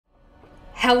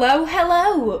Hello,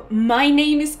 hello! My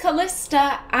name is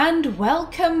Callista and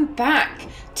welcome back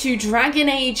to Dragon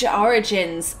Age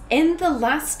Origins. In the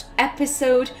last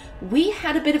episode, we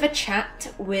had a bit of a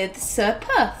chat with Sir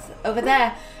Perth over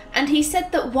there, and he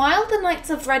said that while the Knights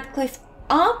of Redcliffe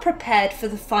are prepared for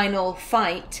the final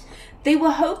fight, they were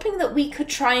hoping that we could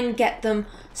try and get them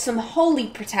some holy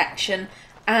protection,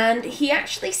 and he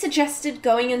actually suggested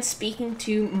going and speaking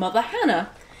to Mother Hannah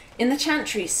in the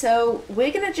Chantry. So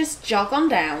we're going to just jog on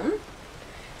down,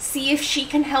 see if she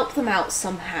can help them out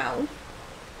somehow.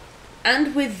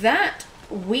 And with that,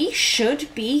 we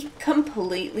should be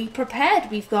completely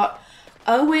prepared. We've got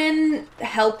Owen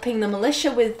helping the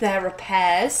militia with their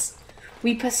repairs.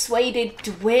 We persuaded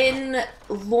Qwinn,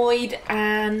 Lloyd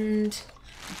and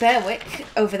Berwick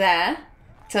over there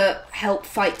to help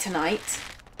fight tonight.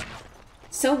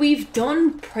 So we've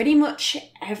done pretty much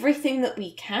everything that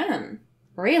we can.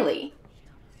 Really?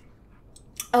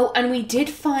 Oh, and we did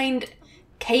find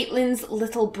Caitlin's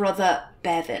little brother,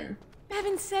 Bevan.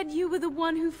 Bevan said you were the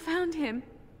one who found him.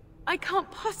 I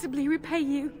can't possibly repay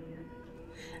you.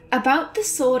 About the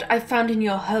sword I found in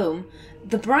your home,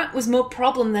 the brat was more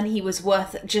problem than he was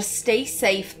worth. Just stay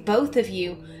safe, both of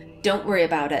you. Don't worry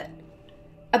about it.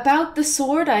 About the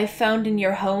sword I found in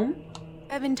your home?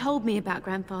 Bevan told me about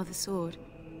Grandfather's sword.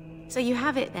 So you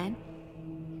have it then?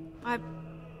 I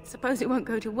suppose it won't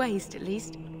go to waste, at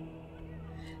least.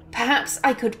 Perhaps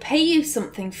I could pay you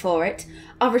something for it.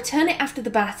 I'll return it after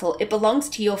the battle. It belongs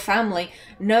to your family.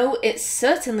 No, it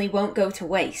certainly won't go to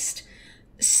waste.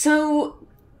 So,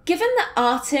 given that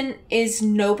Artin is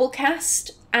noble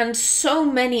caste, and so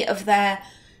many of their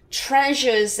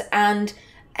treasures and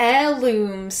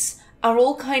heirlooms are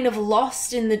all kind of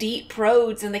lost in the deep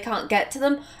roads and they can't get to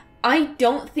them, I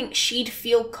don't think she'd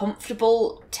feel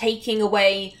comfortable taking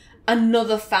away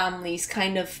another family's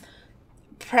kind of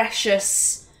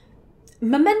precious...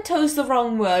 Memento's the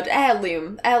wrong word.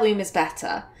 Heirloom. Heirloom is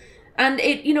better. And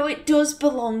it does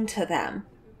belong to them.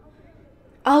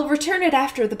 I'll return it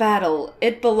after the battle.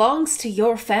 It belongs to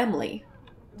your family.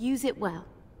 Use it well.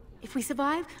 If we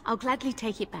survive, I'll gladly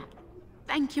take it back.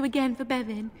 Thank you again for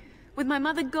Bevan. With my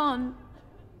mother gone...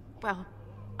 well,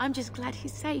 I'm just glad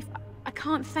he's safe. I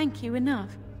can't thank you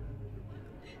enough.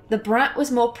 The brat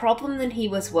was more problem than he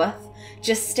was worth.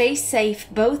 Just stay safe,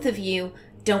 both of you.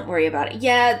 Don't worry about it.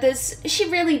 Yeah, she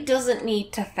really doesn't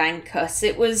need to thank us.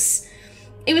 It was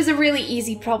a really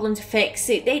easy problem to fix.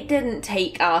 It didn't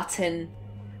take Artin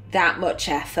that much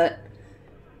effort.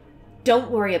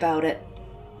 Don't worry about it.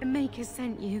 The Maker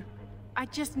sent you. I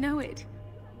just know it.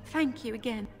 Thank you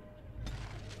again.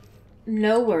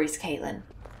 No worries, Caitlin.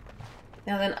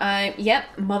 Now then,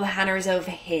 yep, Mother Hannah is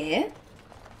over here.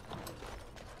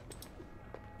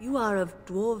 You are of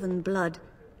dwarven blood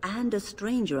and a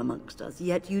stranger amongst us,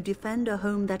 yet you defend a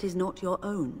home that is not your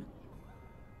own.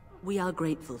 We are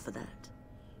grateful for that.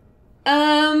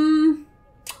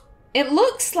 It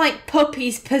looks like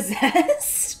Puppy's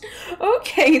possessed.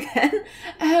 Okay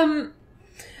then.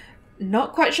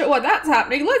 Not quite sure why that's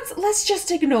happening. Let's just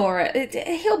ignore it.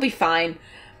 He'll be fine.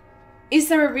 Is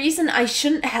there a reason I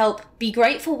shouldn't help? Be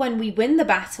grateful when we win the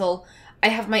battle. I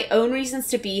have my own reasons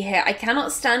to be here. I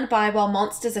cannot stand by while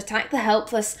monsters attack the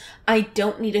helpless. I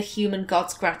don't need a human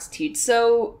god's gratitude.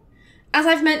 So, as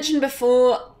I've mentioned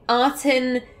before,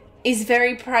 Artin is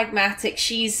very pragmatic.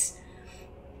 She's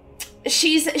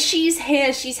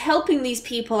here. She's helping these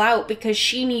people out because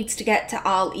she needs to get to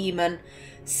Al Eamon.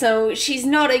 So she's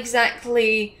not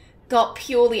exactly got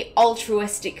purely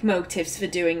altruistic motives for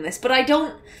doing this. But I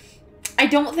don't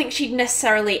think she'd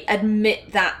necessarily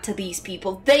admit that to these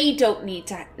people. They don't need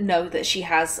to know that she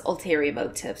has ulterior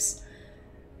motives.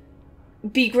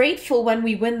 Be grateful when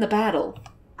we win the battle.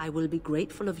 I will be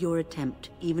grateful of your attempt,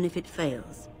 even if it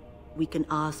fails. We can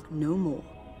ask no more.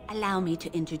 Allow me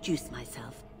to introduce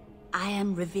myself. I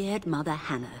am revered Mother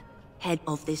Hannah, head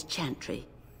of this chantry,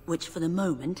 which for the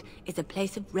moment is a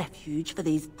place of refuge for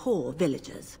these poor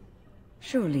villagers.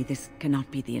 Surely this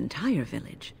cannot be the entire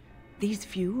village. These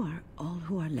few are all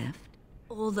who are left?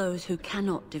 All those who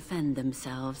cannot defend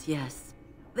themselves, yes.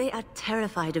 They are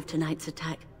terrified of tonight's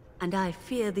attack, and I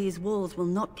fear these walls will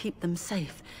not keep them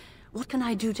safe. What can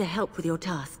I do to help with your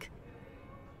task?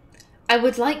 I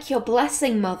would like your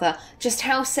blessing, Mother. Just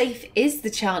how safe is the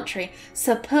Chantry?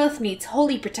 Sir Perth needs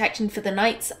holy protection for the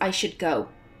nights I should go.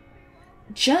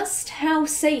 Just how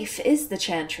safe is the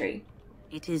Chantry?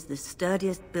 It is the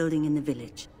sturdiest building in the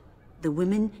village. The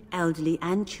women, elderly,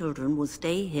 and children will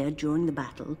stay here during the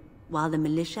battle, while the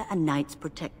militia and knights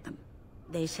protect them.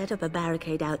 They set up a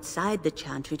barricade outside the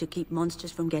chantry to keep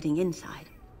monsters from getting inside.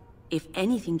 If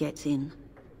anything gets in,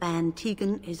 Van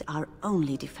Tegan is our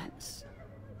only defense.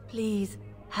 Please,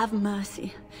 Have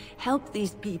mercy. Help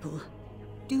these people.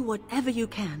 Do whatever you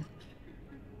can.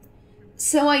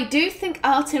 So I do think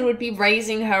Artin would be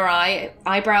raising her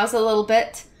eyebrows a little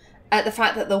bit at the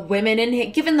fact that the women in here,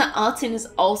 given that Artin is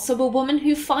also a woman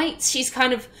who fights, she's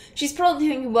probably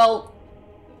thinking, well,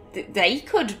 they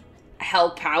could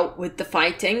help out with the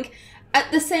fighting.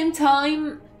 At the same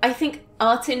time, I think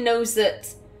Artin knows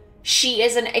that she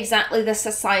isn't exactly the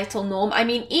societal norm. I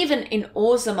mean, even in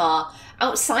Orzammar,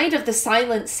 outside of the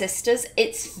Silent Sisters,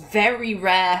 it's very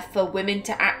rare for women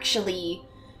to actually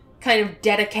kind of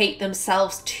dedicate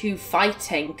themselves to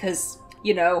fighting, because,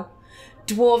 you know,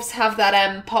 dwarves have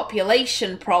that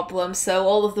population problem, so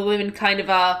all of the women kind of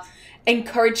are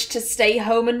encouraged to stay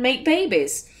home and make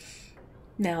babies.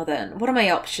 Now then, what are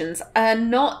my options?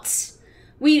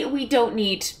 We don't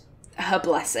need her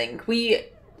blessing.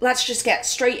 Let's just get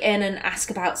straight in and ask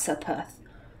about Sir Perth.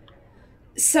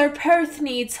 Sir Perth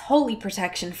needs holy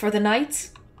protection for the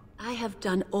night. I have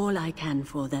done all I can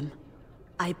for them.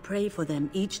 I pray for them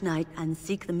each night and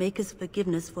seek the Maker's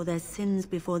forgiveness for their sins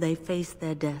before they face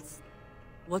their deaths.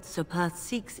 What Sir Perth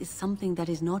seeks is something that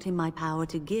is not in my power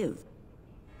to give.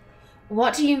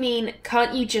 What do you mean,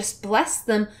 can't you just bless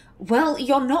them? Well,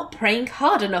 you're not praying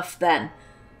hard enough then.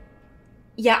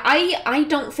 Yeah, I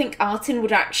don't think Artin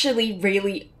would actually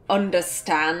really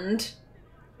understand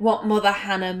what Mother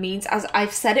Hannah means. As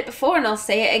I've said it before and I'll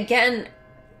say it again,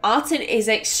 Artin is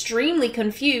extremely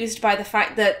confused by the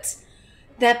fact that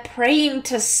they're praying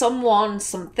to someone,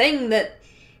 something that,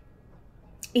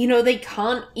 you know, they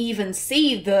can't even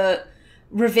see. The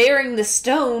revering the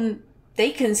stone,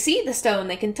 they can see the stone,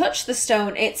 they can touch the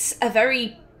stone. It's a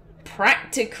very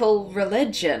practical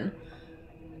religion.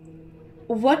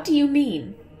 What do you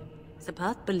mean? Sir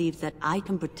Perth believes that I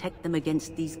can protect them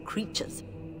against these creatures,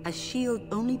 a shield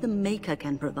only the Maker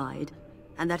can provide,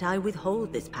 and that I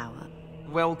withhold this power.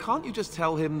 Well, can't you just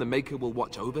tell him the Maker will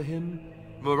watch over him?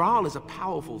 Morale is a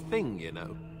powerful thing, you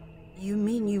know. You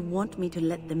mean you want me to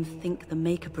let them think the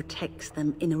Maker protects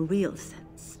them in a real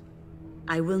sense?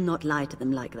 I will not lie to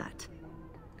them like that.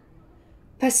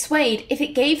 Persuade, if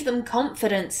it gave them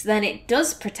confidence, then it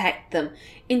does protect them.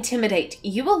 Intimidate,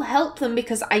 you will help them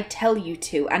because I tell you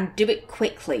to, and do it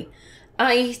quickly.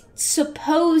 I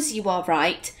suppose you are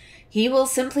right. He will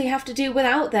simply have to do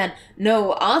without then.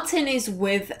 No, Artin is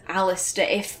with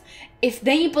Alistair. If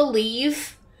they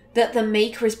believe that the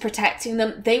Maker is protecting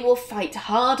them, they will fight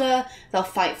harder, they'll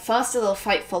fight faster, they'll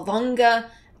fight for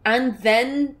longer, and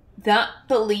then that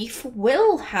belief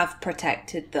will have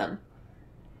protected them.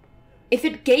 If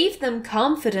it gave them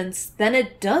confidence, then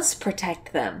it does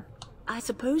protect them. I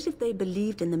suppose if they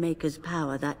believed in the Maker's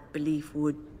power, that belief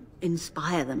would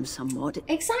inspire them somewhat.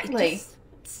 Exactly. It just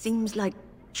seems like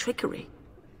trickery.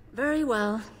 Very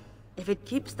well. If it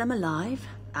keeps them alive,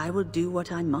 I will do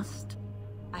what I must.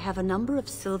 I have a number of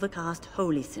silver-cast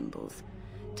holy symbols.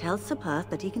 Tell Sir Perth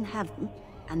that he can have them,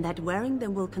 and that wearing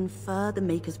them will confer the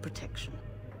Maker's protection.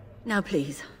 Now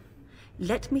please,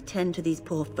 let me tend to these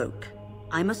poor folk.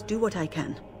 I must do what I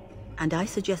can, and I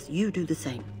suggest you do the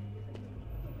same.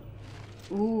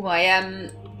 Ooh,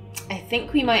 I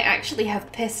think we might actually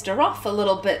have pissed her off a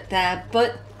little bit there,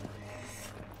 but,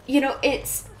 you know,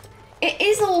 it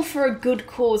is all for a good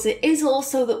cause. It is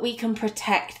also that we can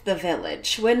protect the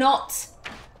village. We're not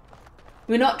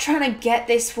trying to get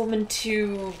this woman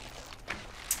to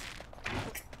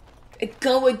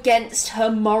go against her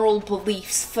moral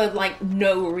beliefs for, like,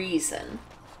 no reason.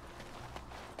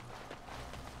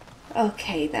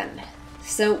 Okay, then.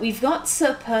 So we've got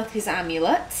Sir Perth his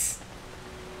amulets.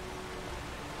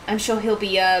 I'm sure he'll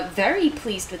be very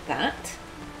pleased with that.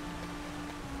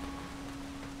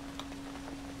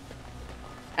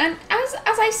 And as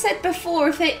I said before,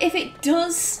 if it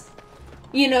does,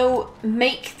 you know,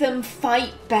 make them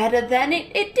fight better, then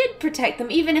it did protect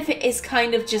them, even if it is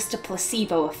kind of just a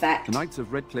placebo effect. The Knights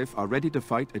of Redcliffe are ready to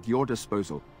fight at your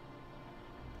disposal.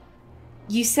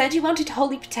 You said you wanted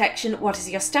holy protection. What is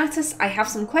your status? I have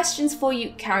some questions for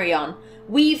you. Carry on.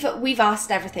 We've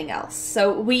asked everything else,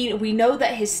 so we know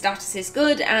that his status is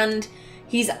good and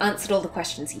he's answered all the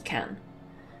questions he can.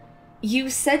 You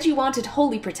said you wanted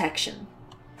holy protection.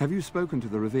 Have you spoken to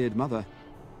the revered mother?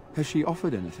 Has she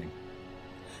offered anything?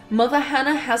 Mother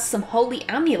Hannah has some holy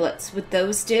amulets. Would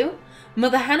those do?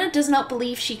 Mother Hannah does not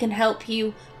believe she can help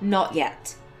you. Not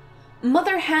yet.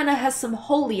 Mother Hannah has some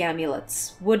holy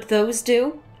amulets. Would those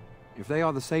do? If they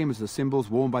are the same as the symbols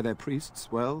worn by their priests,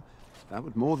 well, that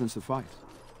would more than suffice.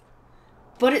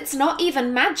 But it's not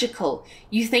even magical.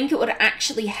 You think it would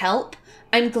actually help?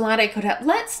 I'm glad I could help.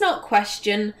 Let's not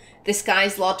question this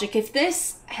guy's logic. If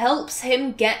this helps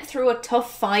him get through a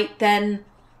tough fight, then,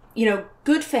 you know,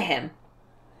 good for him.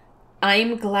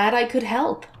 I'm glad I could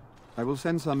help. I will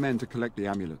send some men to collect the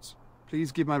amulets.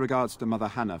 Please give my regards to Mother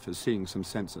Hannah for seeing some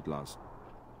sense at last.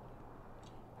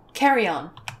 Carry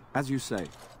on. As you say,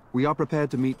 we are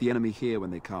prepared to meet the enemy here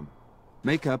when they come.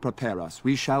 Make her prepare us.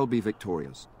 We shall be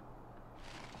victorious.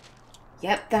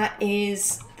 Yep, that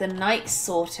is the night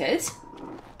sorted.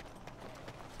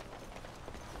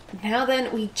 Now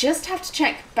then, we just have to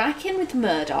check back in with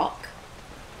Murdoch.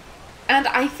 And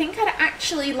I think I'd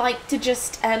actually like to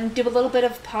just do a little bit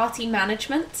of party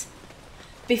management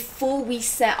before we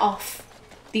set off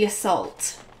the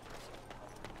assault.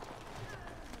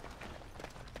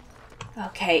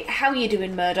 Okay, how are you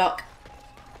doing, Murdoch?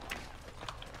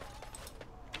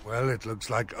 Well, it looks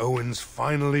like Owen's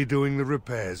finally doing the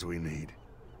repairs we need.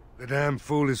 The damn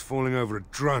fool is falling over a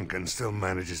drunk and still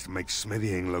manages to make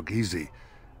smithying look easy.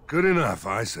 Good enough,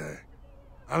 I say.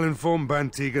 I'll inform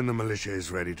Bantigan the militia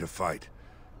is ready to fight.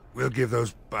 We'll give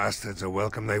those bastards a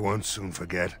welcome they won't soon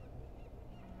forget.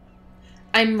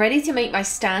 I'm ready to make my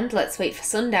stand. Let's wait for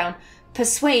sundown.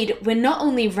 Persuade, we're not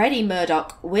only ready,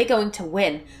 Murdoch, we're going to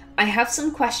win. I have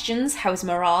some questions. How's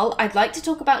morale? I'd like to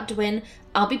talk about Qwinn.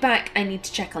 I'll be back. I need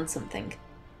to check on something.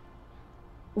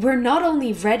 We're not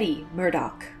only ready,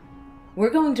 Murdoch. We're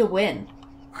going to win.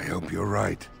 I hope you're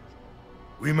right.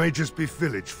 We may just be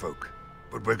village folk,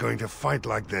 but we're going to fight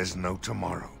like there's no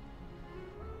tomorrow.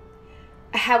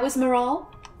 How is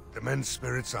morale? The men's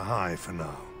spirits are high for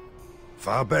now.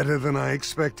 Far better than I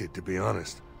expected, to be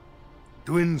honest.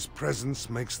 Qwynn's presence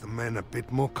makes the men a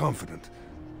bit more confident.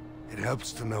 It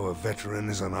helps to know a veteran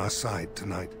is on our side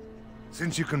tonight.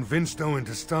 Since you convinced Owen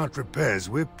to start repairs,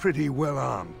 we're pretty well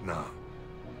armed now.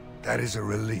 That is a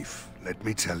relief, let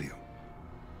me tell you.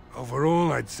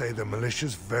 Overall, I'd say the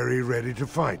militia's very ready to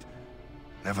fight.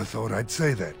 Never thought I'd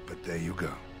say that, but there you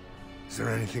go. Is there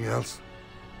anything else?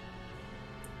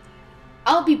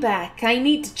 I'll be back. I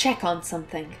need to check on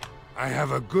something. I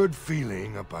have a good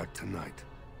feeling about tonight.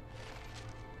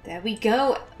 There we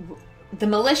go. The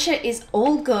militia is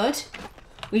all good.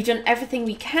 We've done everything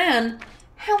we can.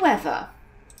 However,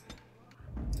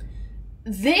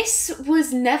 this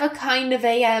was never kind of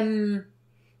a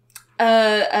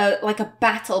like a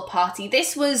battle party.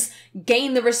 This was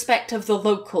gain the respect of the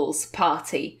locals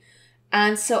party.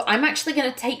 And so I'm actually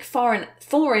going to take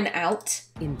Thorin out.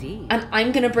 Indeed. And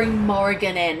I'm going to bring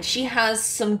Morrigan in. She has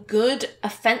some good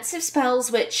offensive spells,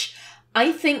 which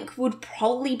I think would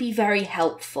probably be very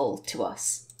helpful to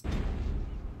us.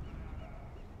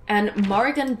 And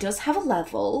Morrigan does have a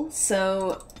level,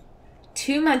 so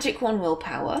 2 magic, 1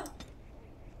 willpower.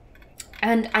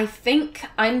 And I think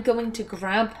I'm going to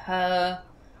grab her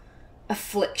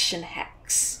Affliction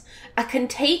Hex. A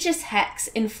contagious hex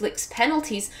inflicts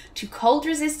penalties to cold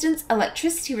resistance,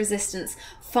 electricity resistance,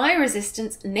 fire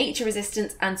resistance, nature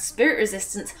resistance, and spirit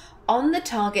resistance on the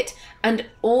target and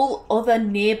all other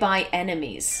nearby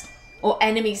enemies, or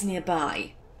enemies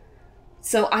nearby.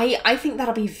 So I think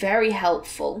that'll be very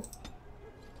helpful.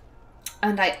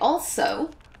 And I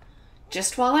also,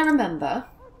 just while I remember,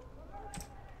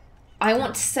 I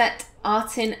want to set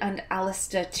Artin and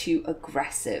Alistair to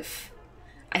aggressive,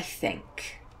 I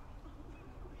think.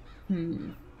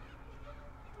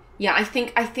 Yeah, I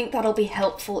think that'll be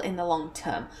helpful in the long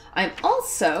term. I'm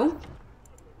also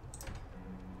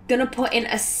gonna put in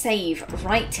a save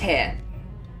right here.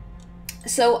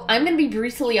 So I'm gonna be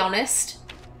brutally honest.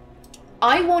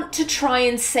 I want to try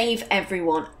and save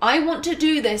everyone. I want to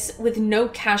do this with no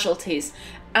casualties.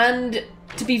 And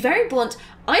to be very blunt,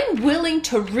 I'm willing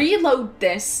to reload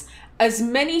this as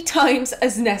many times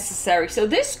as necessary. So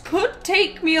this could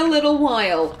take me a little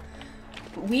while.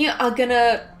 We're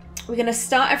gonna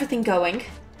start everything going.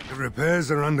 The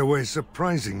repairs are underway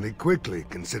surprisingly quickly,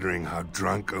 considering how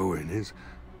drunk Owen is.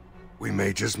 We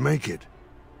may just make it.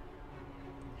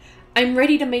 I'm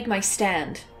ready to make my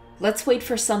stand. Let's wait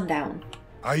for sundown.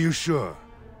 Are you sure?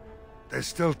 There's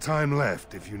still time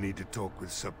left if you need to talk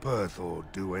with Sir Perth or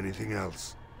do anything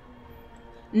else.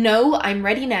 No, I'm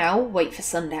ready now. Wait for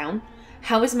sundown.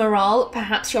 How is morale?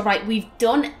 Perhaps you're right. We've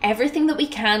done everything that we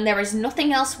can. There is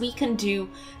nothing else we can do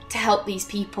to help these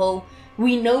people.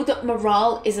 We know that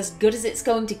morale is as good as it's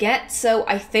going to get, so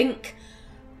I think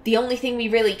the only thing we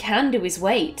really can do is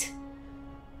wait.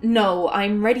 No,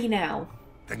 I'm ready now.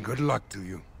 Then good luck to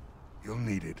you. You'll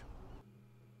need it.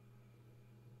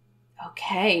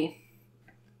 Okay.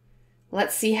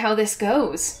 Let's see how this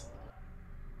goes.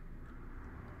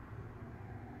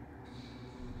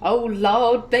 Oh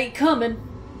Lord, they coming.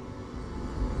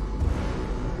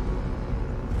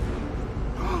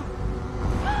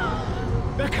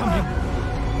 They're coming.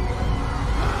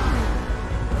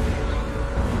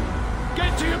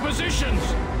 Get to your positions.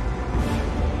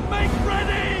 Make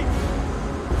ready.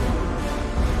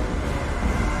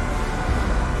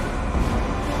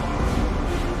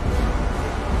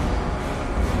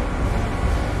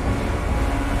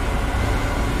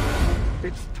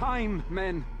 time,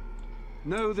 men.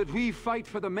 Know that we fight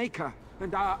for the Maker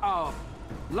and our hour.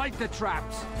 Light the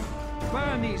traps.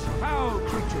 Burn these foul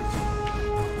creatures.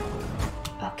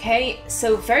 Okay,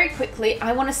 so very quickly,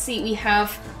 I want to see, we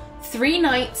have 3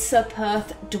 knights, Sir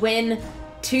Perth, Qwinn,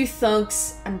 2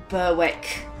 thugs, and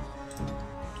Berwick.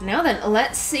 Now then,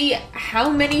 let's see how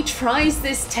many tries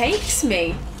this takes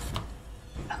me.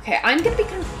 Okay, I'm going to be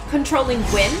controlling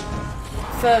Qwinn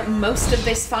for most of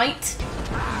this fight.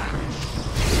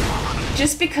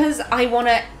 Just because I want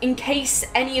to, in case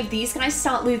any of these guys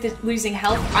start losing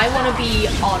health, I want to be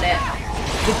on it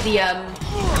with the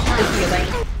healing.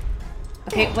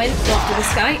 Okay, Qwinn, go after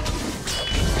this guy.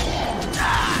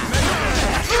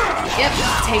 Yep,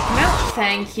 take him out,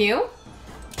 thank you.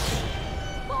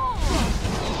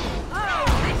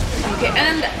 Okay,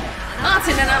 and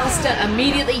Artin and Alistair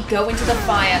immediately go into the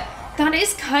fire. That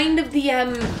is kind of the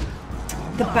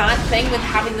bad thing with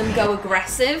having them go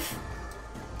aggressive.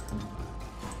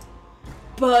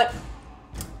 But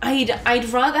I'd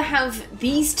rather have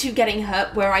these two getting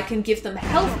hurt where I can give them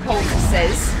health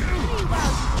poultices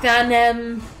than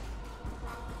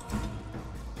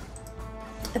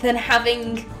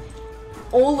having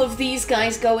all of these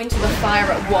guys go into the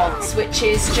fire at once, which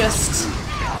is just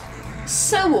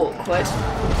so awkward.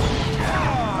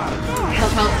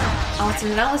 Help out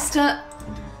Artin and Alistair.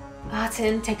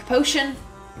 Artin, take a potion.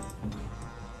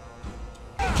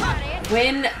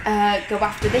 Qwinn, go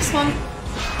after this one.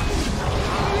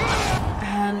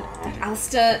 And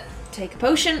Alistair, take a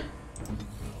potion.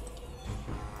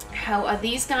 How are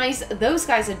these guys? Those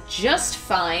guys are just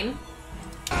fine.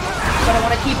 But I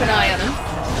want to keep an eye on them.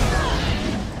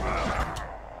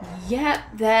 Yeah,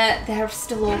 they're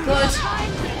still all good.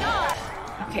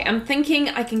 Okay, I'm thinking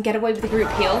I can get away with the group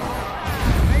heal.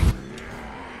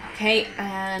 Okay,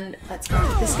 and let's go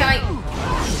with this guy.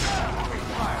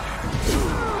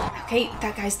 Okay,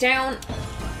 that guy's down.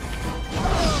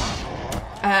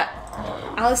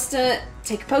 Alistair,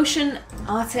 take a potion.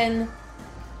 Artin,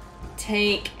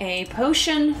 take a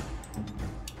potion.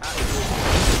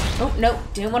 Oh, no,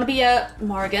 didn't want to be a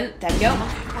Morrigan. There we go.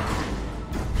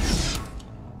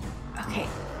 Okay,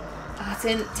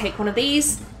 Artin, take one of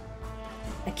these.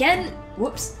 Again,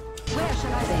 whoops.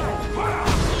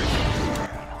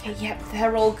 Okay, yep,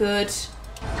 they're all good.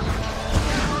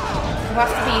 Go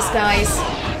after these guys.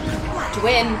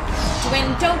 Qwinn,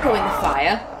 don't go in the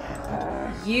fire.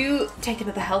 You take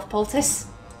another health poultice.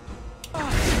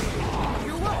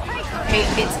 Okay,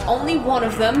 it's only one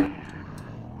of them.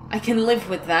 I can live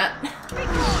with that.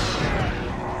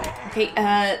 Okay,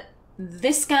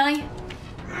 this guy.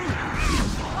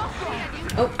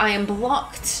 Oh, I am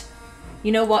blocked.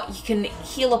 You know what? You can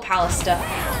heal up Alistair.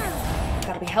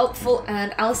 That'll be helpful.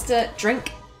 And Alistair,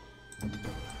 drink.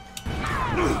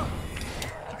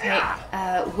 Okay,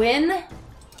 Qwinn.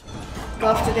 Go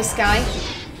after this guy.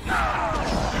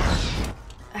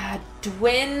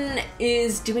 Qwinn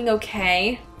is doing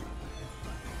okay.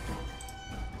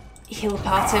 Heal up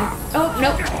Artin. Oh,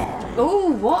 no.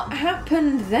 Oh, what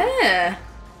happened there?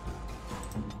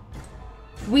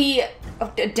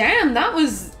 Oh, damn, that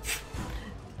was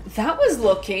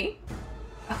lucky.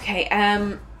 Okay,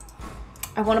 I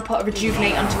want to put a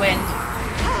rejuvenate on Qwinn.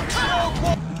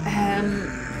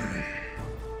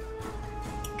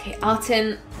 Okay,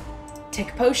 Artin,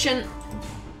 take a potion.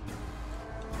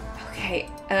 Okay,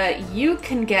 you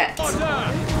can get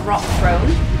rock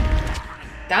thrown.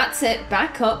 That's it,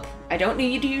 back up. I don't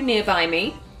need you nearby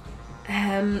me.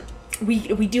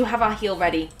 We do have our heal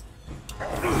ready.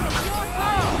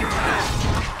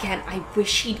 Again, I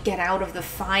wish he'd get out of the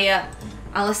fire.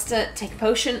 Alistair, take a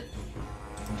potion.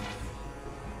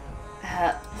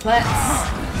 Let's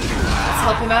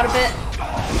help him out a bit.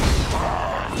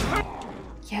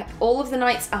 Yep, all of the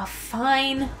knights are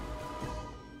fine.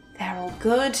 They're all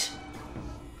good.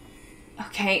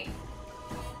 Okay.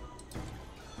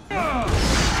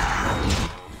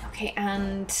 Okay,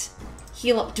 and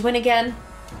heal up Qwinn again.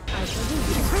 And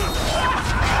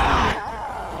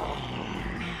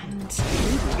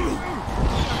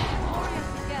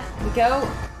here we go.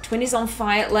 Qwinn is on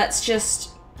fire. Let's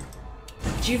just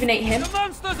rejuvenate him. The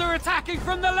monsters are attacking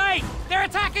from the lake! They're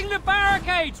attacking the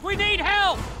barricades! We need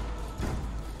help!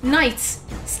 Knights,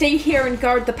 stay here and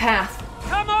guard the path.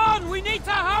 Come on! We need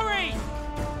to hurry!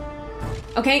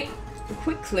 Okay,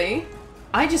 quickly,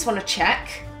 I just want to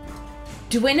check.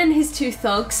 Qwinn and his 2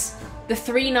 thugs, the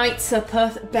 3 knights, Sir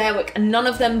Perth, Berwick, and none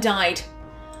of them died.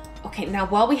 Okay, now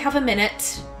while we have a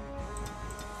minute,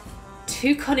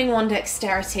 2 cunning, 1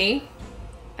 dexterity.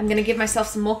 I'm going to give myself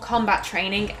some more combat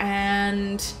training,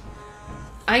 and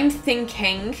I'm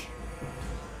thinking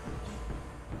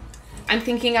I'm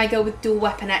thinking I go with dual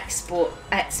weapon expert,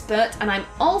 and I'm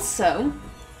also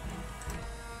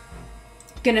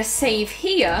gonna save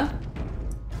here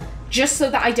just so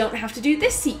that I don't have to do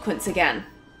this sequence again.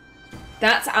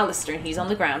 That's Alistair, and he's on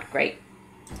the ground. Great.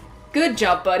 Good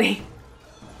job, buddy.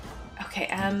 Okay,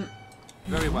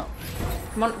 Very well.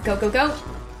 come on, go, go, go.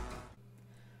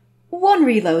 One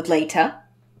reload later.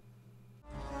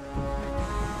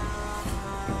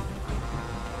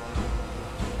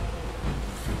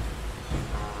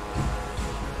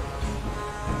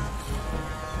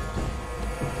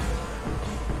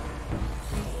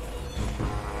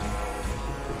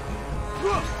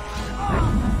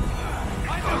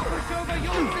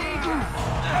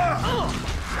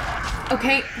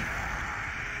 Okay.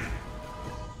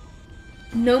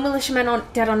 No militiamen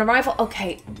dead on arrival.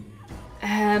 Okay.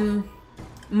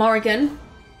 Morrigan.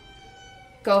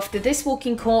 Go after this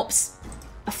walking corpse.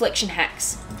 Affliction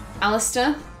Hex.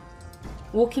 Alistair.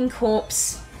 Walking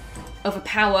corpse.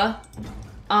 Overpower.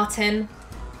 Artin.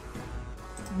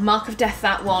 Mark of Death,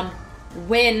 that one.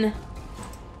 Win.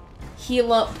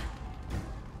 Heal up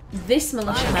this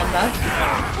militia member.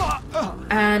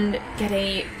 And get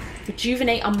a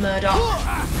Rejuvenate on Murdoch.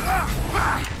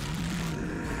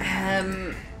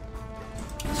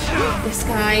 This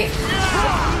guy.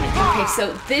 Okay,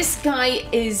 so this guy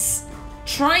is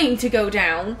trying to go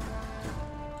down.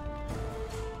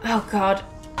 Oh god.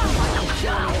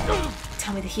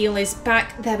 Tell me the heal is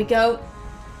back. There we go.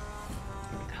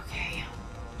 Okay.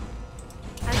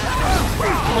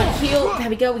 Come on, heal. There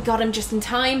we go. We got him just in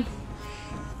time.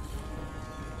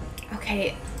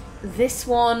 Okay, this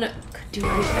one could do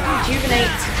Rejuvenate.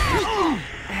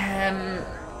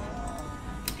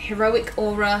 Heroic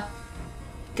Aura.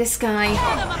 This guy.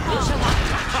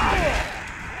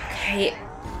 Okay.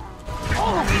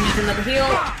 We need another heal.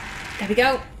 There we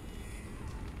go.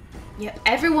 Yep,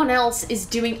 everyone else is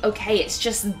doing okay. It's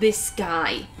just this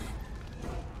guy.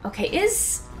 Okay,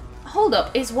 hold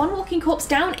up. Is one walking corpse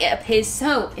down? It appears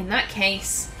so. In that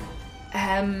case,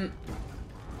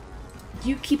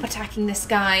 you keep attacking this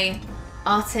guy.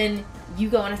 Artin, you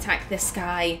go and attack this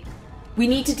guy. We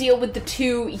need to deal with the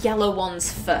two yellow ones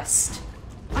first.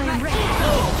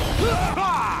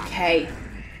 Okay.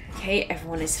 Okay,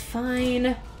 everyone is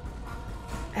fine.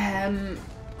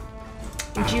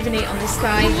 Rejuvenate on this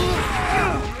guy.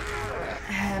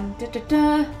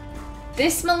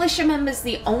 This militia member's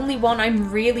the only one I'm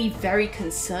really very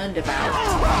concerned about.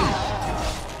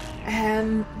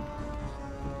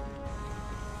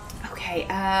 Okay,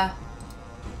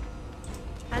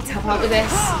 let's help out with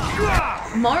this.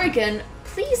 Morrigan,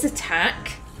 please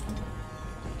attack.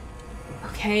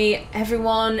 Okay,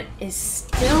 everyone is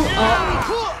still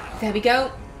up. There we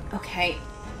go. Okay,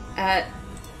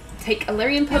 take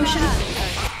Illyrian Potion.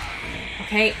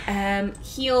 Okay,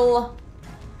 heal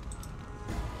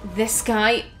this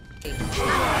guy.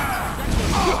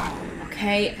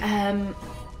 Okay,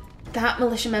 that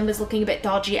militia member's looking a bit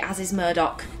dodgy, as is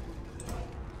Murdoch.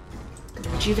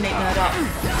 Rejuvenate Murdoch.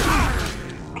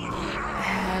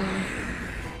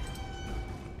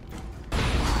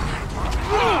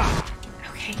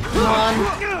 Okay, come on.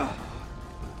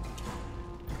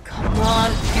 Come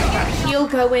on, get that heal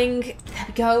going. There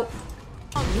we go.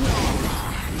 There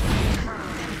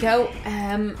we go.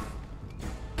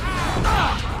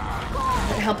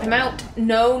 Help him out.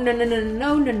 No, no, no, no,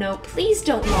 no, no, no. Please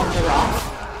don't wander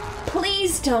off.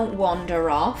 Please don't wander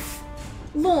off.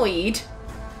 Lloyd.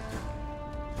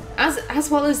 As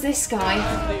well as this guy.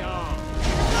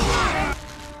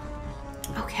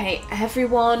 Okay,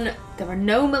 everyone. There are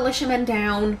no militiamen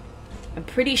down. I'm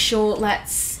pretty sure.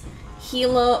 Let's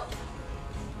heal up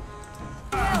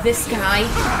this guy.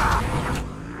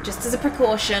 Just as a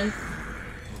precaution.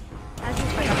 Got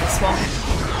this one.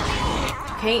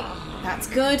 Okay, that's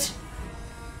good.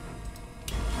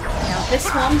 Now this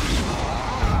one.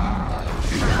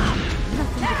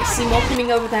 I see more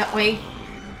coming over that way.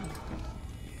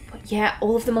 But yeah,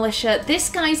 all of the militia. This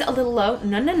guy's a little low.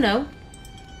 No, no, no.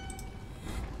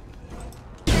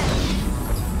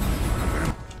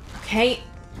 Okay.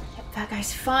 Yep, that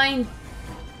guy's fine.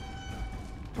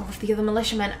 All of the other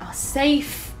militiamen are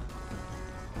safe.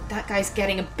 That guy's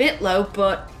getting a bit low,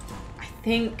 but I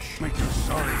think...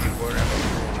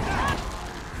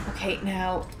 Okay,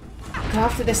 now go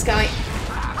after this guy.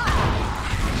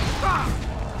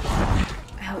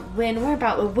 Qwinn, where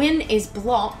about? The Qwinn is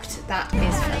blocked. That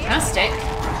is fantastic.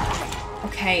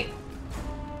 Okay.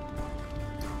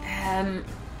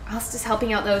 Alistair's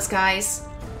helping out those guys.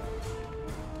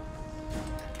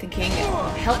 Thinking,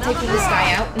 help taking this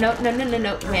guy out. No, no, no, no,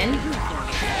 no. Qwinn.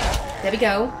 There we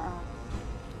go.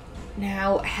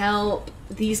 Now help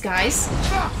these guys.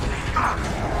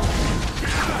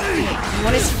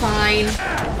 One is fine.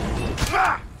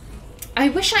 I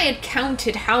wish I had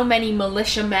counted how many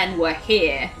militiamen were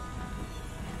here.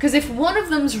 Because if one of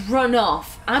them's run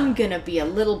off, I'm gonna be a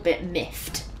little bit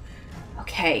miffed.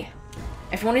 Okay.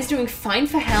 Everyone is doing fine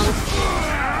for health.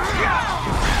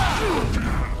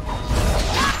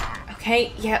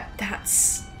 Okay, yep,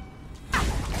 that's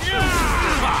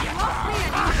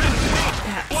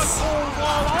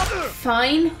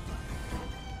fine.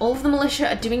 All of the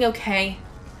militia are doing okay.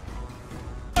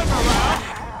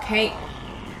 Okay.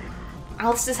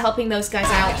 Alistair's helping those guys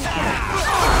out.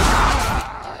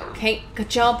 Okay, good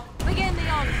job.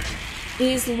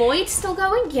 Is Lloyd still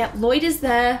going? Yep, Lloyd is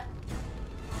there.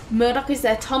 Murdoch is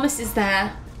there. Thomas is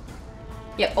there.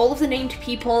 Yep, all of the named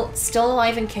people still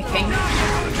alive and kicking.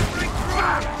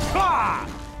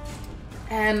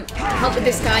 Help with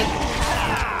this guy.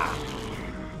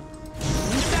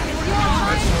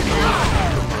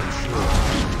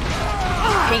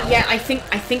 Okay, yeah, I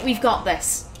think we've got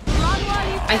this.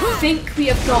 I think we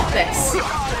have got this.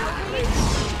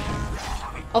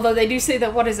 Although they do say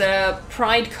that, what is it,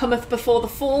 pride cometh before the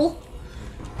fall?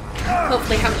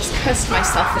 Hopefully I haven't just cursed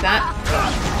myself for that.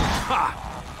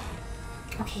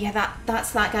 Okay, yeah,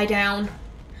 that's that guy down.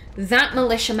 That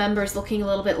militia member is looking a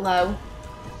little bit low.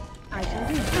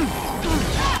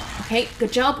 Okay,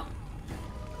 good job.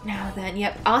 Now then,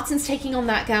 yep, Artin's taking on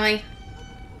that guy.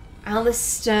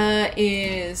 Alistair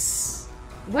is...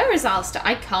 Where is Alistair?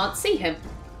 I can't see him.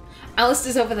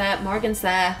 Alistair's over there. Morgan's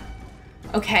there.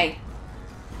 Okay.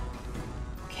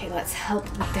 Okay, let's help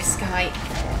with this guy.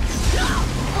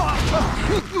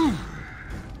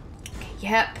 Okay,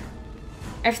 yep.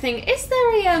 Everything... Is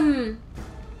there a,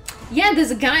 Yeah,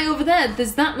 there's a guy over there.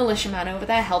 There's that militiaman over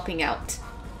there helping out.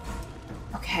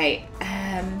 Okay,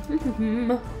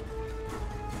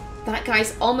 that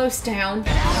guy's almost down.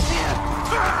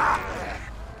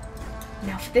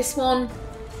 Now for this one,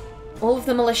 all of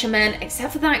the militiamen,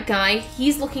 except for that guy,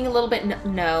 he's looking a little bit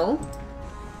no.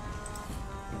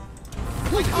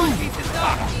 There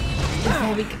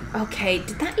we go. Okay,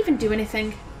 did that even do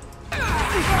anything?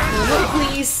 Look,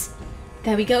 please.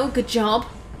 There we go, good job.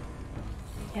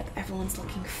 Yep, everyone's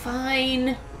looking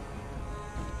fine.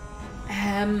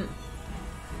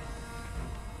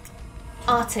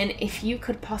 Artin, if you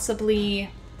could possibly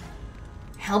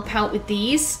help out with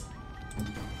these,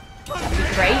 that'd be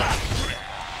great.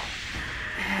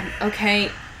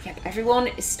 Okay, yep, everyone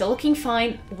is still looking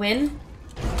fine. Qwinn,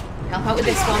 help out with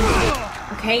this one.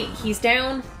 Okay, he's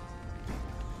down.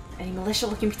 Any militia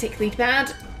looking particularly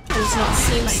bad? Does not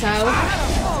seem so.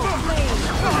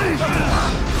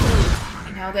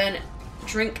 Now then,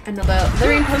 drink another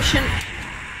lyrium potion.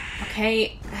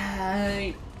 Okay,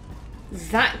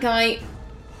 that guy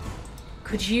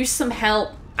could use some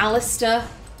help. Alistair,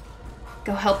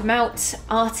 go help him out.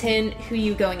 Artin, who are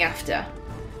you going after?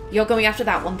 You're going after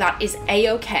that one. That is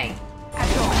A-okay.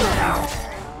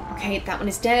 Okay, that one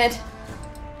is dead.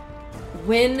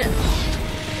 Qwinn,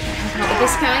 help out with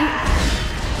this guy.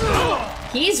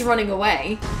 He's running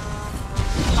away.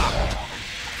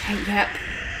 Okay, yep.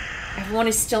 Everyone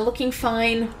is still looking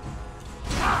fine.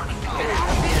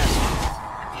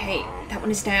 Okay, that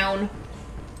one is down.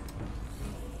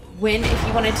 Qwinn, if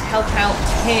you wanted to help out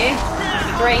here,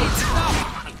 that'd be great.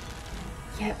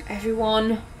 Yep,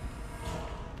 everyone.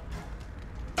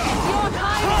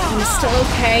 Everyone's still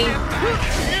okay.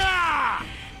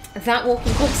 That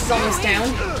walking corpse is almost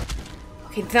down.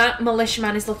 Okay, that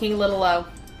militiaman is looking a little low.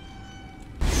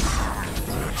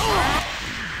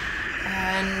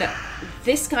 And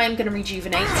this guy I'm going to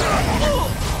rejuvenate.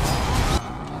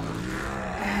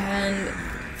 And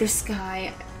this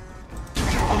guy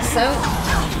also.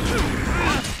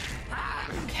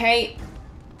 Okay.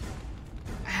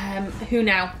 Who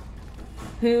now?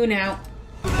 Who now?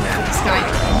 This guy.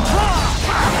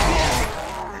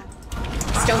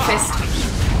 Stone Fist.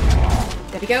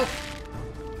 There we go.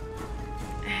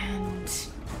 And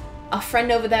our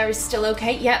friend over there is still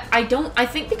okay. Yeah, I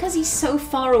think because he's so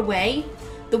far away,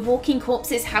 the walking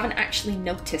corpses haven't actually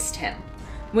noticed him,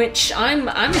 which I'm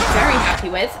very happy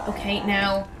with. Okay,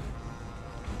 now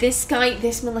this guy,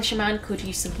 this militiaman could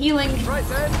use some healing.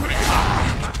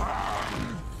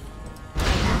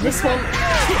 This one.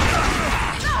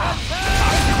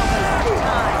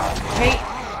 Okay,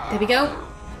 there we go.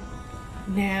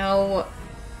 Now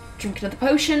drink another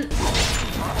potion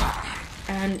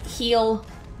and heal.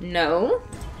 No.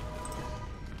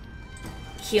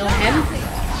 Heal him.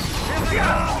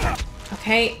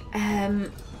 Okay,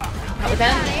 out with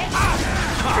them.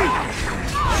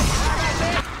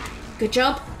 Good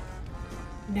job.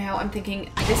 Now I'm thinking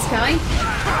this guy.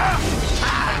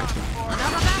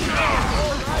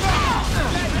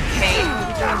 Okay,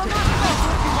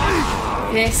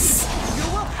 This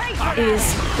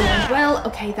is going well.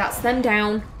 Okay, that's them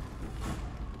down.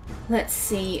 Let's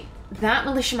see. That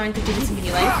militiaman could do with some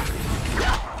healing.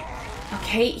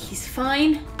 Okay, he's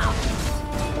fine.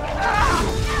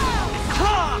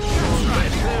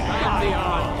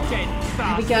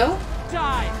 There we go.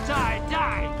 Die!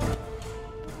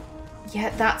 Yeah,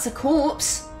 that's a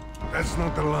corpse. That's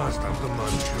not the last of them,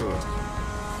 I'm sure.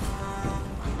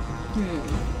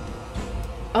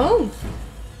 Oh!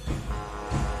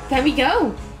 There we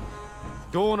go.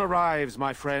 Dawn arrives,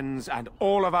 my friends, and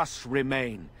all of us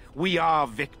remain. We are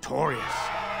victorious.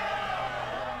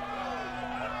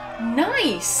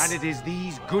 Nice! And it is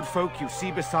these good folk you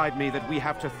see beside me that we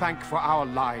have to thank for our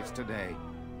lives today.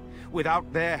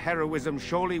 Without their heroism,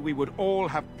 surely we would all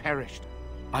have perished.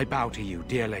 I bow to you,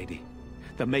 dear lady.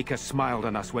 The Maker smiled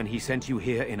on us when he sent you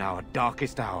here in our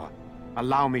darkest hour.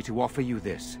 Allow me to offer you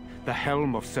this, the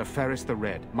helm of Sir Ferris the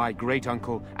Red, my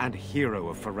great-uncle and hero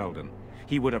of Ferelden.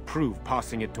 He would approve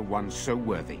passing it to one so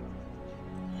worthy.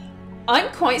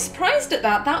 I'm quite surprised at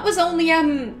that. That was only,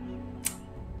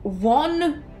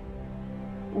 one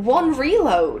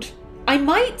reload. I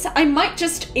might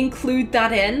just include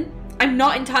that in. I'm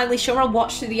not entirely sure. I'll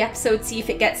watch through the episode, see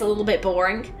if it gets a little bit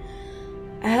boring.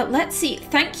 Let's see.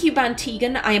 Thank you,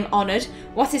 Bantegan. I am honoured.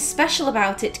 What is special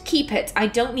about it? Keep it. I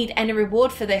don't need any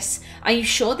reward for this. Are you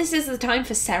sure this is the time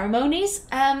for ceremonies?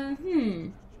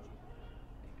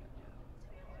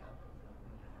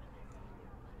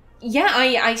 Yeah,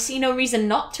 I see no reason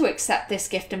not to accept this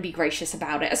gift and be gracious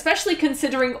about it, especially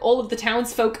considering all of the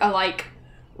townsfolk are, like,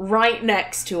 right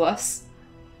next to us.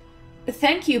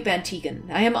 Thank you, Bantegan.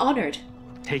 I am honoured.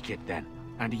 Take it, then,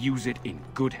 and use it in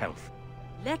good health.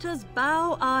 Let us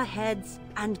bow our heads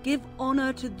and give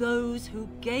honor to those who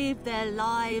gave their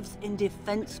lives in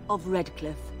defense of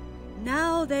Redcliffe.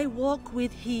 Now they walk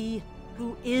with he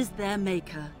who is their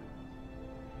maker.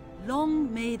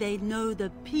 Long may they know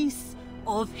the peace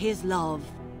of his love.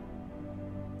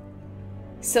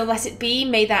 So let it be.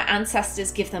 May their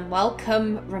ancestors give them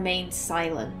welcome. Remain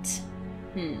silent.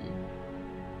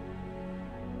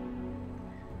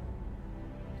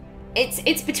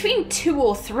 It's between 2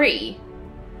 or 3.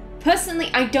 Personally,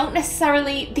 I don't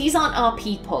necessarily... These aren't our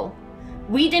people.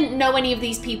 We didn't know any of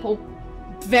these people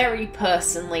very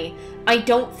personally. I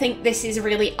don't think this is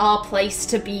really our place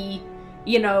to be,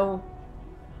 you know,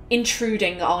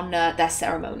 intruding on their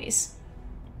ceremonies.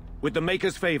 With the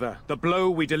Maker's favor, the blow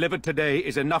we delivered today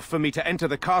is enough for me to enter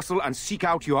the castle and seek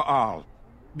out your Arl.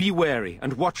 Be wary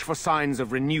and watch for signs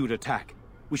of renewed attack.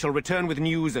 We shall return with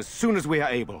news as soon as we are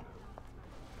able.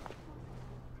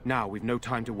 Now, we've no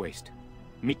time to waste.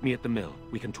 Meet me at the mill.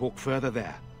 We can talk further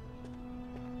there.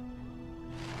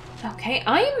 Okay,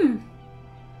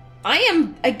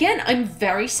 again, I'm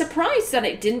very surprised that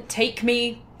it didn't take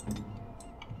me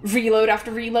reload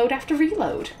after reload after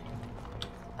reload.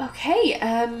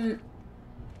 Okay,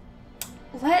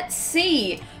 let's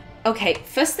see. Okay,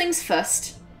 first things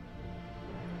first.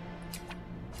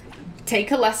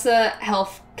 Take a lesser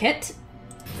health kit.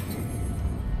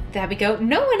 There we go.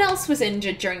 No one else was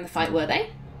injured during the fight, were they?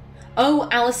 Oh,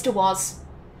 Alistair was.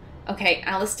 Okay,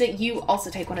 Alistair, you also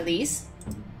take one of these.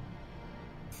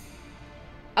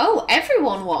 Oh,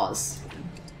 everyone was.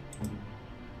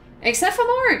 Except for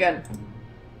Morrigan.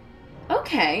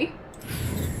 Okay.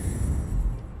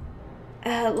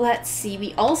 Let's see.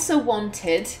 We also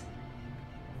wanted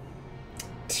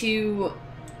to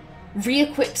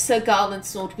re-equip Sir Garland's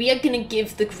sword. We are going to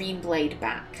give the green blade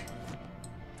back.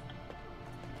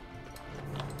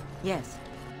 Yes.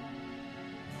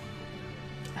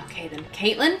 Okay then,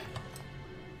 Caitlin.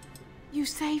 You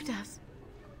saved us.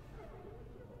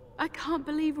 I can't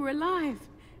believe we're alive.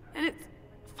 And it's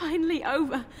finally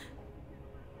over.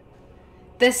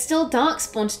 There's still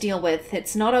Darkspawn to deal with.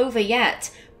 It's not over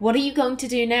yet. What are you going to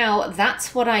do now?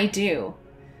 That's what I do.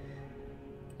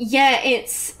 Yeah,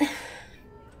 it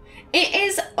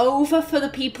is over for the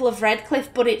people of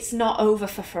Redcliffe, but it's not over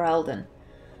for Ferelden.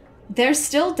 There's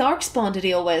still Darkspawn to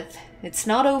deal with. It's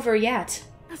not over yet.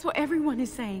 That's what everyone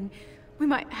is saying. We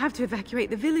might have to evacuate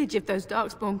the village if those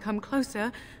Darkspawn come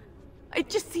closer. It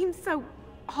just seems so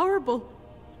horrible.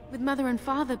 With Mother and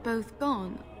Father both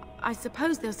gone, I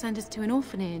suppose they'll send us to an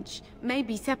orphanage,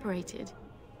 maybe separated.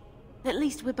 At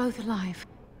least we're both alive.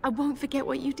 I won't forget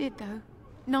what you did, though.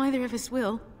 Neither of us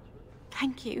will.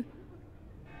 Thank you.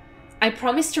 I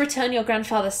promised to return your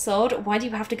grandfather's sword. Why do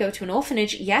you have to go to an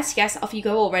orphanage? Yes, yes, off you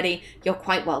go already. You're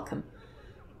quite welcome.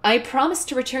 I promised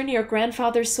to return your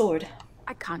grandfather's sword.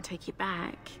 I can't take it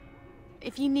back.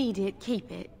 If you need it,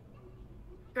 keep it.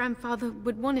 Grandfather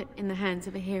would want it in the hands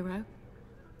of a hero.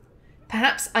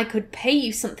 Perhaps I could pay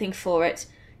you something for it.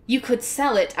 You could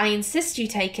sell it. I insist you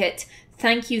take it.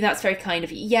 Thank you, that's very kind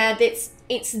of you. Yeah,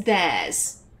 it's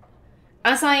theirs.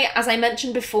 As I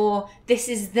mentioned before, this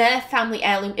is their family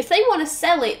heirloom. If they want to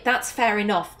sell it, that's fair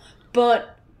enough.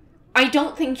 But I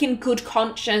don't think in good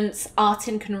conscience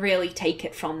Artin can really take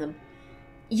it from them.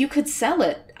 You could sell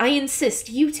it. I insist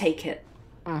you take it.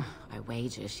 I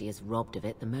wager she is robbed of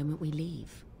it the moment we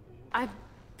leave. I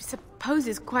suppose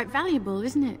it's quite valuable,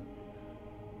 isn't it?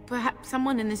 Perhaps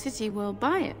someone in the city will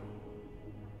buy it.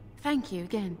 Thank you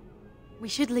again. We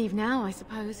should leave now, I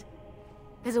suppose.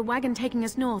 There's a wagon taking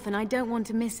us north, and I don't want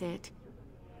to miss it.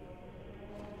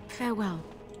 Farewell.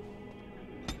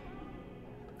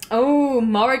 Oh,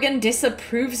 Morrigan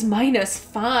disapproves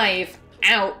 -5.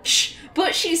 Ouch.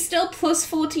 But she's still plus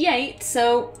 48,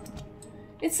 so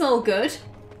it's all good.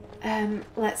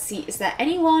 Let's see. Is there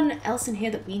anyone else in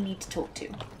here that we need to talk to?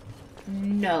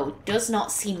 No, does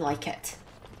not seem like it.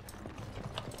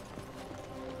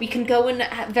 We can go and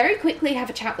very quickly have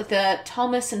a chat with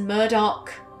Thomas and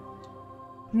Murdoch.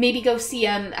 Maybe go see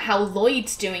how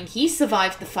Lloyd's doing. He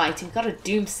survived the fight and got a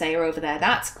doomsayer over there.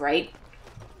 That's great.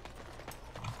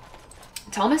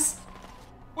 Thomas?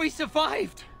 We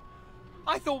survived!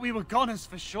 I thought we were goners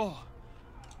for sure.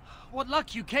 What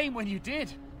luck you came when you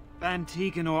did. Van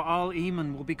Tegan or Al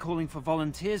Eamon will be calling for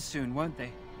volunteers soon, won't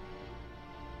they?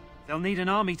 They'll need an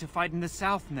army to fight in the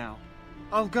south now.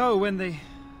 I'll go when they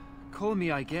call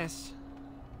me, I guess.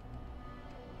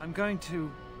 I'm going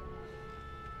to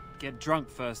get drunk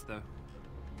first, though.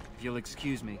 If you'll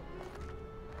excuse me.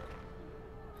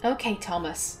 Okay,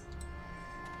 Thomas.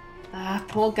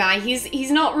 Poor guy.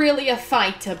 He's not really a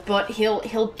fighter, but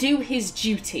he'll do his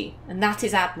duty, and that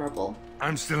is admirable.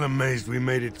 I'm still amazed we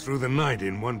made it through the night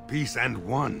in one piece and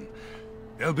won.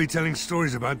 They'll be telling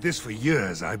stories about this for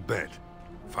years, I bet.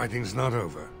 Fighting's not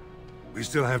over. We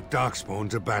still have Darkspawn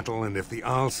to battle, and if the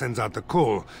Arl sends out the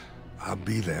call, I'll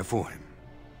be there for him.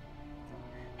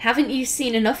 Haven't you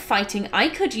seen enough fighting? I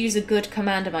could use a good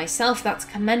commander myself. That's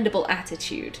commendable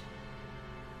attitude.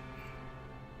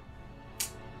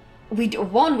 We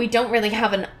don't really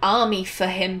have an army for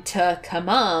him to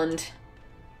command.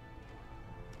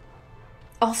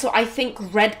 Also, I think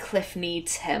Redcliffe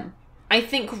needs him. I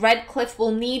think Redcliffe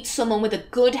will need someone with a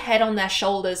good head on their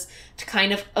shoulders to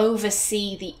kind of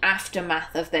oversee the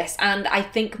aftermath of this, and I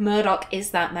think Murdoch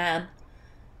is that man.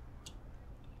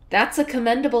 That's a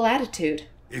commendable attitude.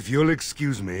 If you'll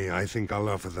excuse me, I think I'll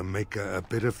offer the Maker a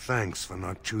bit of thanks for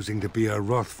not choosing to be a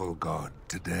wrathful god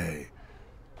today.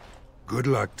 Good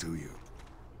luck to you.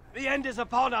 The end is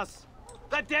upon us.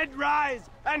 The dead rise,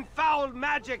 and foul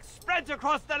magic spreads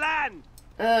across the land.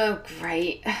 Oh,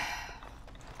 great.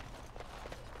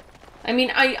 I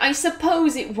mean, I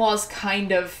suppose it was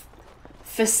kind of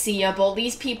foreseeable.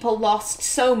 These people lost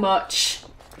so much.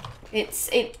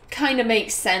 It kind of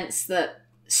makes sense that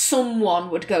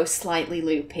someone would go slightly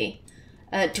loopy.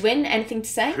 Qwinn, anything to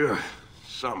say? Phew,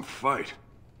 some fight.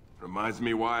 Reminds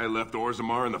me why I left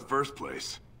Orzammar in the first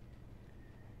place.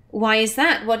 Why is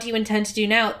that? What do you intend to do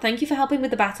now? Thank you for helping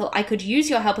with the battle. I could use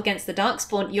your help against the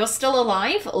Darkspawn. You're still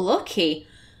alive? Lucky.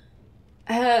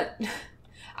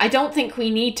 I don't think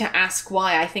we need to ask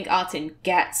why. I think Artin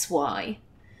gets why.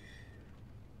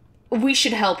 We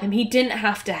should help him. He didn't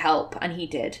have to help, and he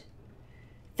did.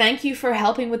 Thank you for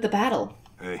helping with the battle.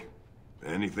 Hey,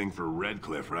 anything for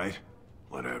Redcliffe, right?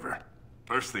 Whatever.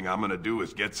 First thing I'm gonna do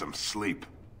is get some sleep.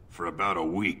 For about a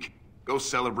week. Go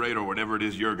celebrate or whatever it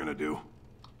is you're gonna do.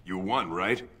 You won,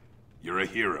 right? You're a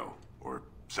hero. Or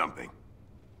something.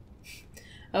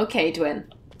 Okay,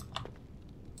 Qwinn.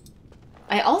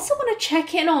 I also want to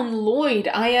check in on Lloyd.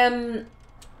 I'm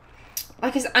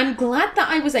glad that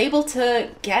I was able to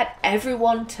get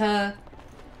everyone to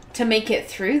make it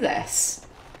through this.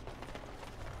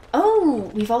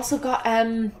 Oh, we've also got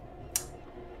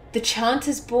the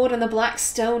Chanter's Board and the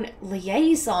Blackstone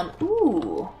Liaison.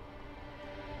 Ooh.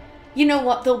 You know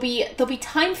what? There'll be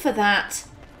time for that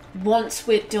once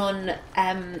we're done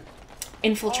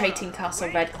infiltrating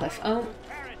Castle Redcliffe. Oh.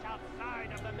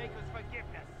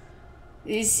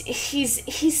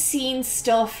 He's seen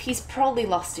stuff. He's probably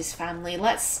lost his family.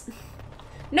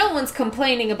 No one's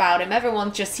complaining about him.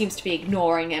 Everyone just seems to be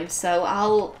ignoring him. So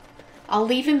I'll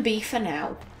leave him be for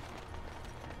now.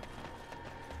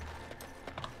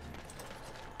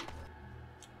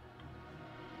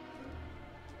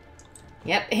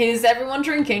 Yep, here's everyone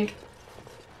drinking.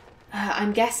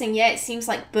 I'm guessing, yeah, it seems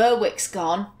like Berwick's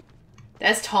gone.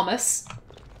 There's Thomas.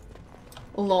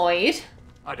 Lloyd.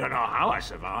 I don't know how I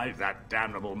survived that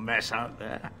damnable mess out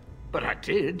there, but I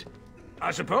did. I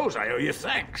suppose I owe you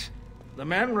thanks. The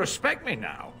men respect me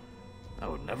now. I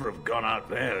would never have gone out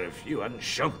there if you hadn't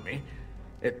shown me.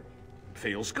 It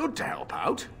feels good to help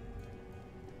out.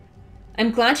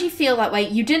 I'm glad you feel that way.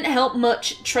 You didn't help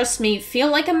much, trust me. Feel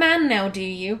like a man now, do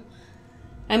you?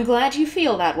 I'm glad you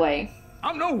feel that way.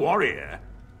 I'm no warrior.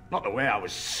 Not the way I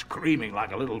was screaming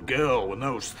like a little girl when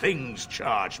those things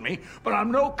charged me, but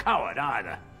I'm no coward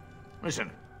either. Listen,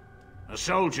 a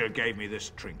soldier gave me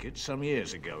this trinket some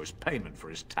years ago as payment for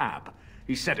his tab.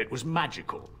 He said it was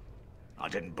magical. I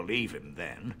didn't believe him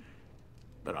then,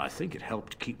 but I think it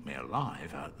helped keep me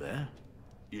alive out there.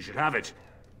 You should have it.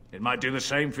 It might do the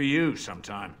same for you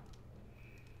sometime.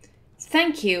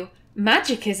 Thank you.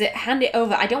 Magic is it? Hand it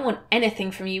over. I don't want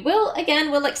anything from you. We'll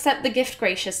accept the gift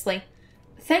graciously.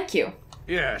 Thank you.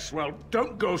 Yes, well,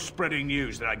 don't go spreading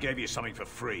news that I gave you something for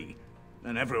free.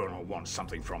 Then everyone will want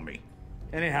something from me.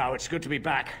 Anyhow, it's good to be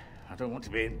back. I don't want to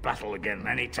be in battle again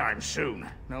anytime soon.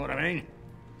 Know what I mean?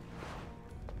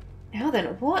 Now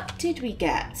then, what did we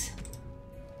get?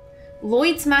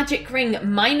 Lloyd's magic ring,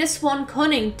 -1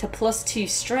 cunning to +2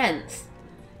 strength.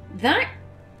 That...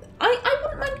 I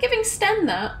wouldn't mind giving Sten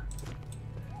that.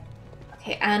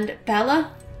 Okay, and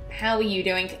Bella, how are you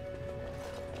doing?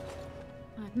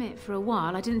 I admit, for a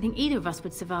while, I didn't think either of us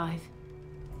would survive.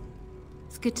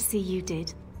 It's good to see you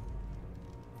did.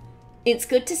 It's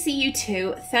good to see you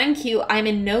too. Thank you. I'm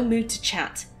in no mood to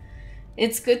chat.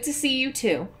 It's good to see you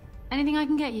too. Anything I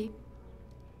can get you?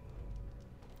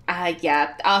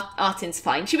 Yeah, Artin's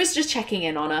fine. She was just checking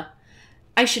in on her.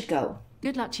 I should go.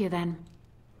 Good luck to you then.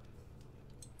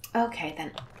 Okay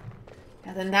then.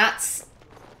 Now then, that's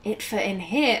it for in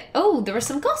here. Oh, there are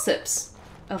some gossips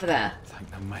over there.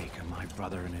 Thank the Maker my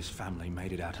brother and his family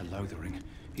made it out of Lothering.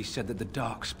 He said that the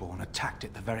Darkspawn attacked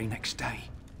it the very next day.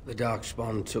 The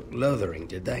Darkspawn took Lothering,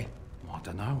 did they? I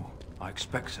don't know. I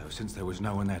expect so, since there was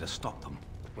no one there to stop them.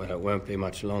 Well, it won't be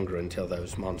much longer until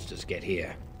those monsters get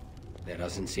here. There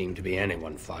doesn't seem to be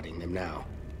anyone fighting them now.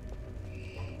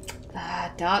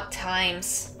 Ah, dark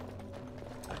times.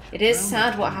 It is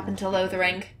sad what happened to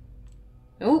Lothering.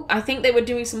 Oh, I think they were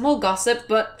doing some more gossip,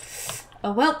 but...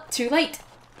 oh well, too late.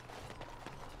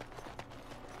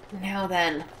 Now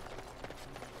then.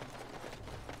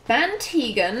 Van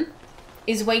Tegan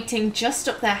is waiting just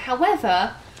up there.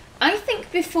 However, I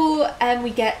think before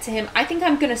we get to him, I think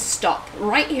I'm going to stop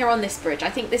right here on this bridge. I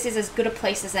think this is as good a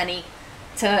place as any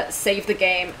to save the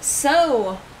game.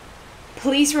 So,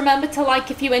 please remember to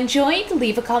like if you enjoyed,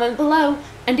 leave a comment below,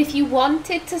 and if you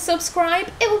wanted to subscribe,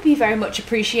 it would be very much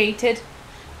appreciated.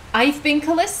 I've been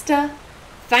Callista.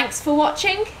 Thanks for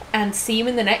watching, and see you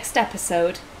in the next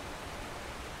episode.